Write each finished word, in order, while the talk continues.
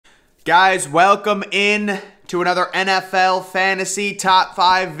Guys, welcome in to another NFL Fantasy Top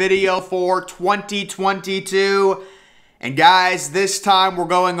 5 video for 2022. And guys, this time we're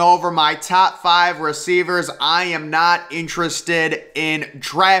going over my top 5 receivers I am not interested in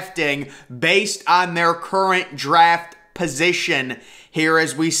drafting based on their current draft position. Here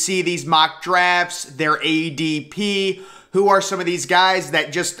as we see these mock drafts, their ADP, who are some of these guys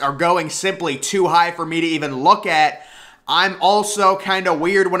that just are going simply too high for me to even look at. I'm also kind of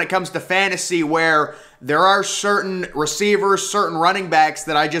weird when it comes to fantasy where there are certain receivers, certain running backs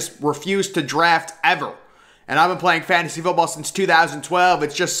that I just refuse to draft ever. And I've been playing fantasy football since 2012.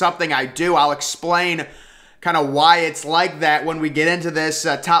 It's just something I do. I'll explain kind of why it's like that when we get into this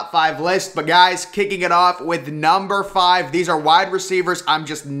top 5 list. But guys, kicking it off with number 5. These are wide receivers I'm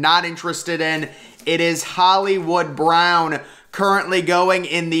just not interested in. It is Hollywood Brown, currently going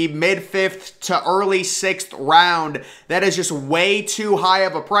in the mid-5th to early 6th round. That is just way too high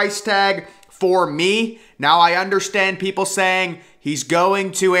of a price tag for me. Now, I understand people saying he's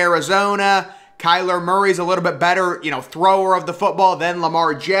going to Arizona. Kyler Murray's a little bit better, thrower of the football than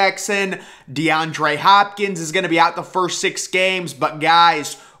Lamar Jackson. DeAndre Hopkins is going to be out the first 6 games. But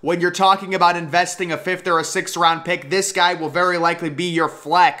guys, when you're talking about investing a 5th or a 6th round pick, this guy will very likely be your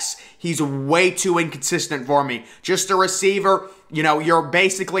flex. He's way too inconsistent for me. Just a receiver, you're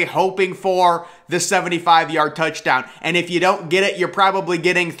basically hoping for the 75-yard touchdown. And if you don't get it, you're probably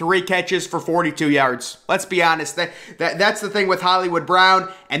getting 3 catches for 42 yards. Let's be honest. That's the thing with Hollywood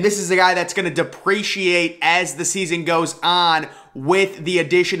Brown. And this is a guy that's going to depreciate as the season goes on with the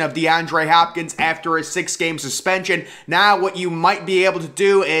addition of DeAndre Hopkins after a 6-game suspension. Now, what you might be able to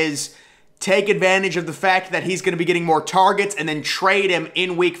do is take advantage of the fact that he's going to be getting more targets and then trade him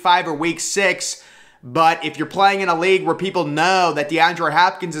in week 5 or week 6. But if you're playing in a league where people know that DeAndre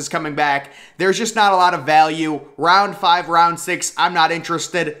Hopkins is coming back, there's just not a lot of value. Round 5, round 6, I'm not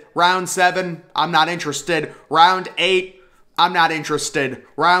interested. Round 7, I'm not interested. Round 8, I'm not interested.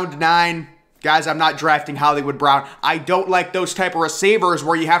 Round 9, guys, I'm not drafting Hollywood Brown. I don't like those type of receivers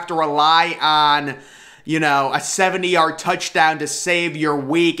where you have to rely on a 70-yard touchdown to save your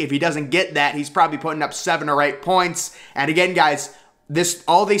week. If he doesn't get that, he's probably putting up 7 or 8 points. And again, guys,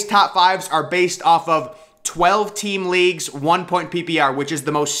 all these top 5s are based off of 12-team leagues, 1-point PPR, which is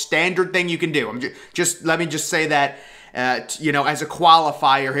the most standard thing you can do. Let me just say that, as a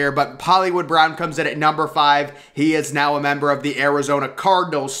qualifier here. But Hollywood Brown comes in at number 5. He is now a member of the Arizona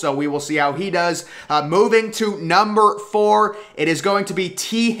Cardinals, so we will see how he does. Moving to number 4, it is going to be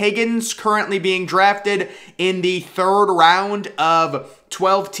Tee Higgins, currently being drafted in the 3rd round of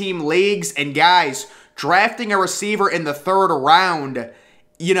 12-team leagues. And guys, drafting a receiver in the 3rd round,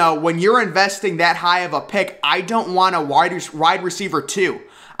 when you're investing that high of a pick, I don't want a wide receiver 2.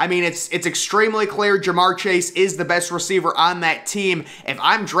 I mean, it's extremely clear Ja'Marr Chase is the best receiver on that team. If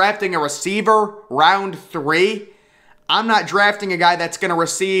I'm drafting a receiver round 3, I'm not drafting a guy that's going to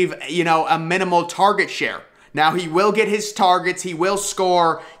receive, a minimal target share. Now, he will get his targets. He will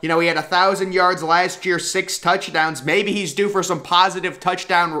score. He had 1,000 yards last year, 6 touchdowns. Maybe he's due for some positive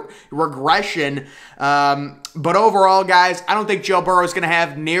touchdown regression. But overall, guys, I don't think Joe Burrow is going to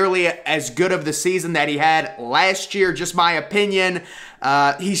have nearly as good of the season that he had last year. Just my opinion.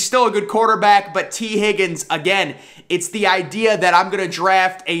 He's still a good quarterback, but Tee Higgins, again, it's the idea that I'm going to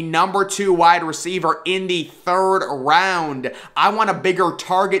draft a number 2 wide receiver in the 3rd round. I want a bigger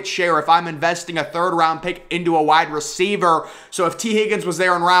target share if I'm investing a 3rd round pick into a wide receiver. So if Tee Higgins was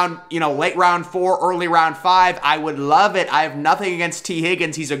there in round, late round 4, early round 5, I would love it. I have nothing against Tee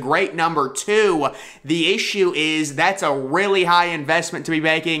Higgins. He's a great number 2. The issue is that's a really high investment to be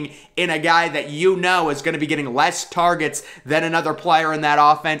making in a guy that is going to be getting less targets than another player in that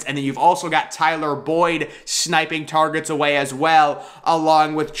offense. And then you've also got Tyler Boyd sniping targets away as well,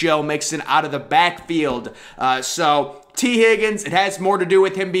 along with Joe Mixon out of the backfield. So Tee Higgins, it has more to do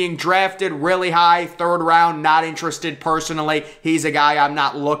with him being drafted really high, 3rd round, not interested personally. He's a guy I'm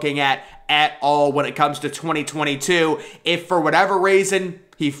not looking at all when it comes to 2022. If for whatever reason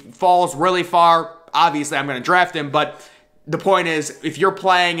he falls really far, obviously I'm going to draft him, but the point is, if you're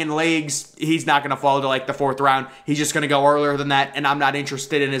playing in leagues, he's not going to fall to like the 4th round. He's just going to go earlier than that, and I'm not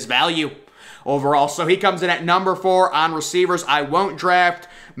interested in his value overall. So he comes in at number 4 on receivers I won't draft.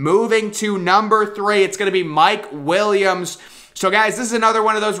 Moving to number 3, it's going to be Mike Williams. So guys, this is another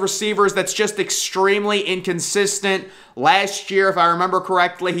one of those receivers that's just extremely inconsistent. Last year, if I remember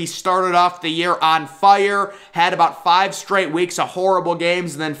correctly, he started off the year on fire, had about 5 straight weeks of horrible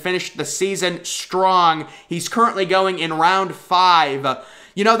games, and then finished the season strong. He's currently going in round 5.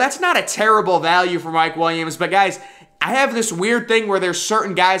 That's not a terrible value for Mike Williams, but guys, I have this weird thing where there's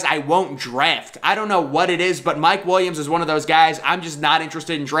certain guys I won't draft. I don't know what it is, but Mike Williams is one of those guys I'm just not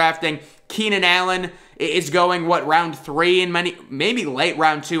interested in drafting. Keenan Allen is going, round 3 in maybe late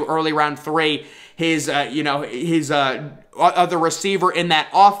round 2, early round 3. His other receiver in that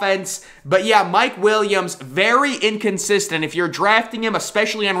offense. But yeah, Mike Williams, very inconsistent. If you're drafting him,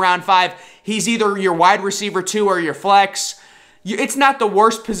 especially in round 5, he's either your wide receiver 2 or your flex. It's not the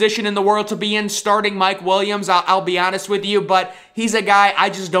worst position in the world to be in, starting Mike Williams, I'll be honest with you, but he's a guy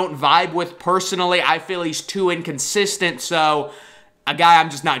I just don't vibe with personally. I feel he's too inconsistent, so a guy I'm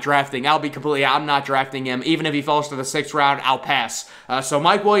just not drafting. I'm not drafting him. Even if he falls to the 6th round, I'll pass. So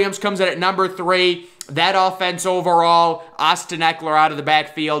Mike Williams comes in at number 3. That offense overall, Austin Eckler out of the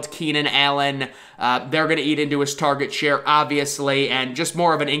backfield, Keenan Allen, they're going to eat into his target share, obviously, and just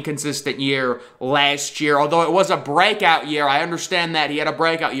more of an inconsistent year last year. Although it was a breakout year, I understand that. He had a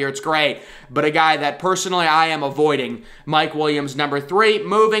breakout year. It's great. But a guy that personally I am avoiding, Mike Williams, number 3.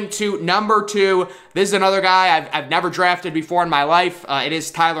 Moving to number 2, this is another guy I've never drafted before in my life. It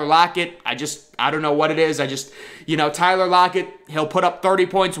is Tyler Lockett. I don't know what it is. Tyler Lockett, he'll put up 30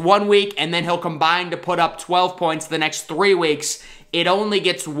 points one week, and then he'll combine to put up 12 points the next 3 weeks. It only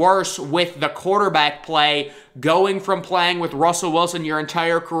gets worse with the quarterback play, going from playing with Russell Wilson your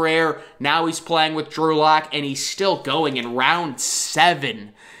entire career, now he's playing with Drew Lock, and he's still going in round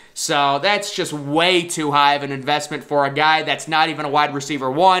 7. So that's just way too high of an investment for a guy that's not even a wide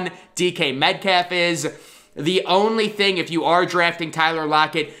receiver 1. DK Metcalf is. The only thing, if you are drafting Tyler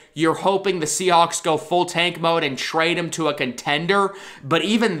Lockett, you're hoping the Seahawks go full tank mode and trade him to a contender. But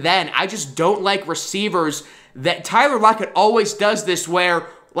even then, I just don't like receivers that Tyler Lockett always does this where,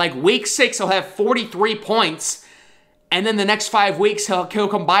 like, week 6, he'll have 43 points, and then the next 5 weeks, he'll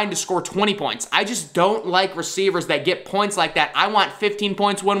combine to score 20 points. I just don't like receivers that get points like that. I want 15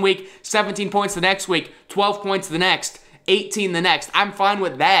 points one week, 17 points the next week, 12 points the next, 18 the next. I'm fine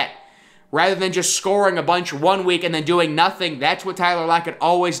with that. Rather than just scoring a bunch one week and then doing nothing. That's what Tyler Lockett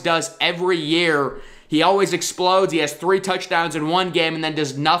always does every year. He always explodes. He has 3 touchdowns in one game and then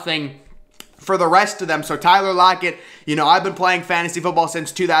does nothing for the rest of them. So Tyler Lockett, I've been playing fantasy football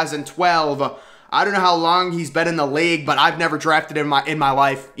since 2012. I don't know how long he's been in the league, but I've never drafted him in my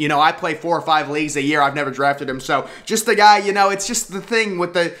life. I play 4 or 5 leagues a year. I've never drafted him. So just the guy, it's just the thing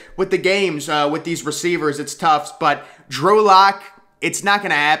with the games, with these receivers, it's tough. But Drew Lock, it's not going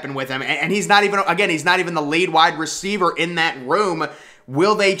to happen with him. And he's not even the lead wide receiver in that room.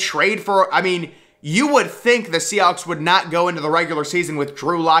 Will they trade for, you would think the Seahawks would not go into the regular season with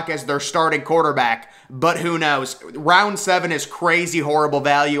Drew Lock as their starting quarterback, but who knows? Round 7 is crazy horrible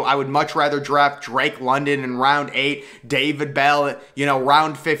value. I would much rather draft Drake London in round 8, David Bell,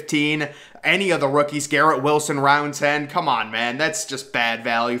 round 15. Any of the rookies, Garrett Wilson, round 10. Come on, man. That's just bad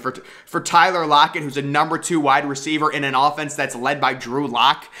value for Tyler Lockett, who's a number 2 wide receiver in an offense that's led by Drew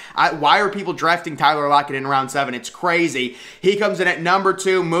Lock. Why are people drafting Tyler Lockett in round 7? It's crazy. He comes in at number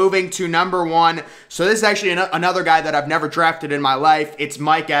 2, moving to number 1. So this is actually another guy that I've never drafted in my life. It's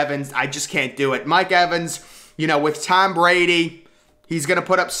Mike Evans. I just can't do it. Mike Evans, with Tom Brady, he's going to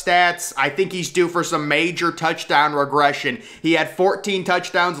put up stats. I think he's due for some major touchdown regression. He had 14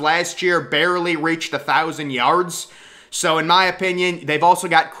 touchdowns last year, barely reached 1,000 yards. So in my opinion, they've also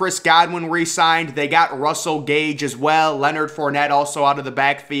got Chris Godwin re-signed. They got Russell Gage as well. Leonard Fournette also out of the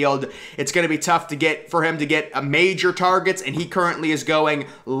backfield. It's going to be tough for him to get major targets, and he currently is going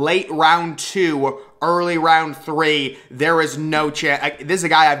late round 2, early round 3. There is no chance. This is a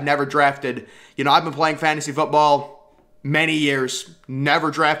guy I've never drafted. I've been playing fantasy football many years.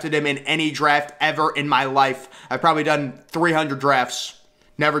 Never drafted him in any draft ever in my life. I've probably done 300 drafts.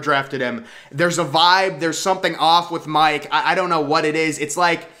 Never drafted him. There's a vibe. There's something off with Mike. I don't know what it is. It's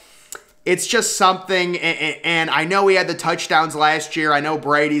just something. And I know he had the touchdowns last year. I know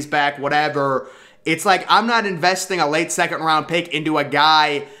Brady's back, whatever. It's like I'm not investing a late 2nd round pick into a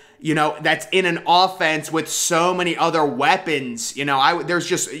guy that's in an offense with so many other weapons. There's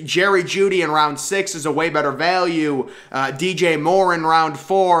just Jerry Jeudy in round 6 is a way better value. DJ Moore in round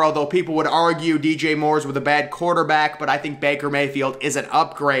 4, although people would argue DJ Moore's with a bad quarterback, but I think Baker Mayfield is an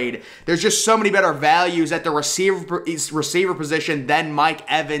upgrade. There's just so many better values at the receiver position than Mike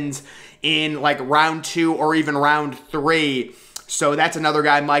Evans in like round 2 or even round 3. So that's another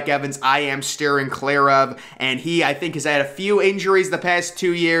guy, Mike Evans, I am steering clear of. And he, I think, has had a few injuries the past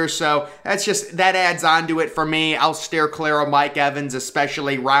 2 years. So that adds on to it for me. I'll steer clear of Mike Evans,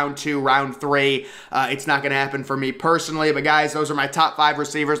 especially round 2, round 3. It's not going to happen for me personally. But guys, those are my top 5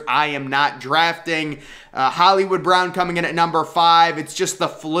 receivers I am not drafting. Hollywood Brown coming in at number 5. It's just the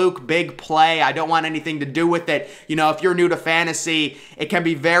fluke big play. I don't want anything to do with it. You know, if you're new to fantasy, it can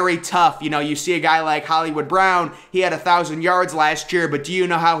be very tough. You know, you see a guy like Hollywood Brown, he had 1,000 yards last year, but do you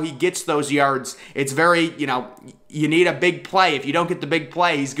know how he gets those yards? It's very, you know, you need a big play. If you don't get the big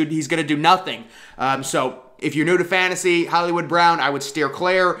play, he's going to do nothing. So if you're new to fantasy, Hollywood Brown, I would steer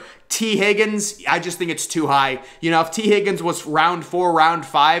clear. T. Higgins, I just think it's too high. You know, if T. Higgins was round 4, round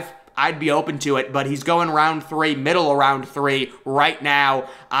 5, I'd be open to it, but he's going round 3, middle of round 3 right now.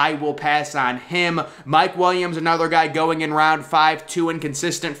 I will pass on him. Mike Williams, another guy going in round 5, too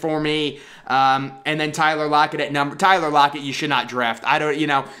inconsistent for me. And then Tyler Lockett at Tyler Lockett, you should not draft.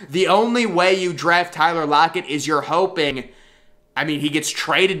 The only way you draft Tyler Lockett is you're hoping, I mean, he gets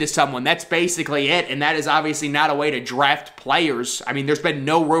traded to someone. That's basically it, and that is obviously not a way to draft players. I mean, there's been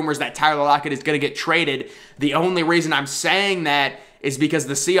no rumors that Tyler Lockett is going to get traded. The only reason I'm saying that is because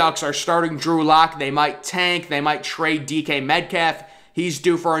the Seahawks are starting Drew Lock. They might tank. They might trade DK Metcalf. He's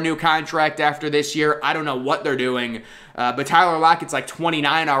due for a new contract after this year. I don't know what they're doing. But Tyler Lockett's like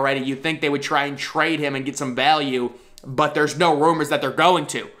 29 already. You'd think they would try and trade him and get some value, but there's no rumors that they're going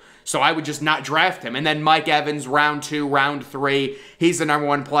to. So I would just not draft him. And then Mike Evans, round 2, round 3. He's the number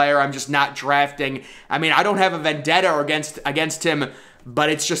 1 player I'm just not drafting. I mean, I don't have a vendetta against him,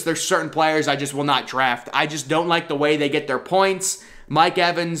 but it's just there's certain players I just will not draft. I just don't like the way they get their points. Mike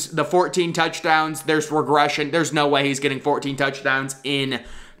Evans, the 14 touchdowns, there's regression. There's no way he's getting 14 touchdowns in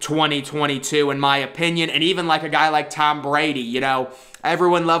 2022, in my opinion. And even like a guy like Tom Brady, you know,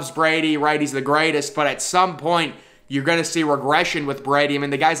 everyone loves Brady, right? He's the greatest, but at some point, you're going to see regression with Brady. I mean,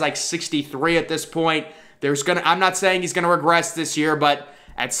 the guy's like 63 at this point. I'm not saying he's going to regress this year, but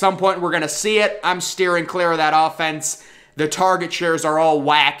at some point, we're going to see it. I'm steering clear of that offense. The target shares are all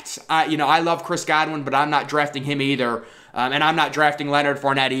whacked. I love Chris Godwin, but I'm not drafting him either. And I'm not drafting Leonard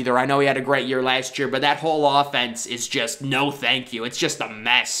Fournette either. I know he had a great year last year, but that whole offense is just no thank you. It's just a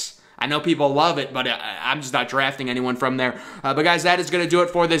mess. I know people love it, but I'm just not drafting anyone from there. But guys, that is going to do it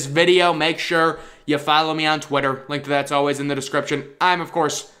for this video. Make sure you follow me on Twitter. Link to that's always in the description. I'm, of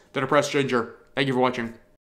course, the Depressed Ginger. Thank you for watching.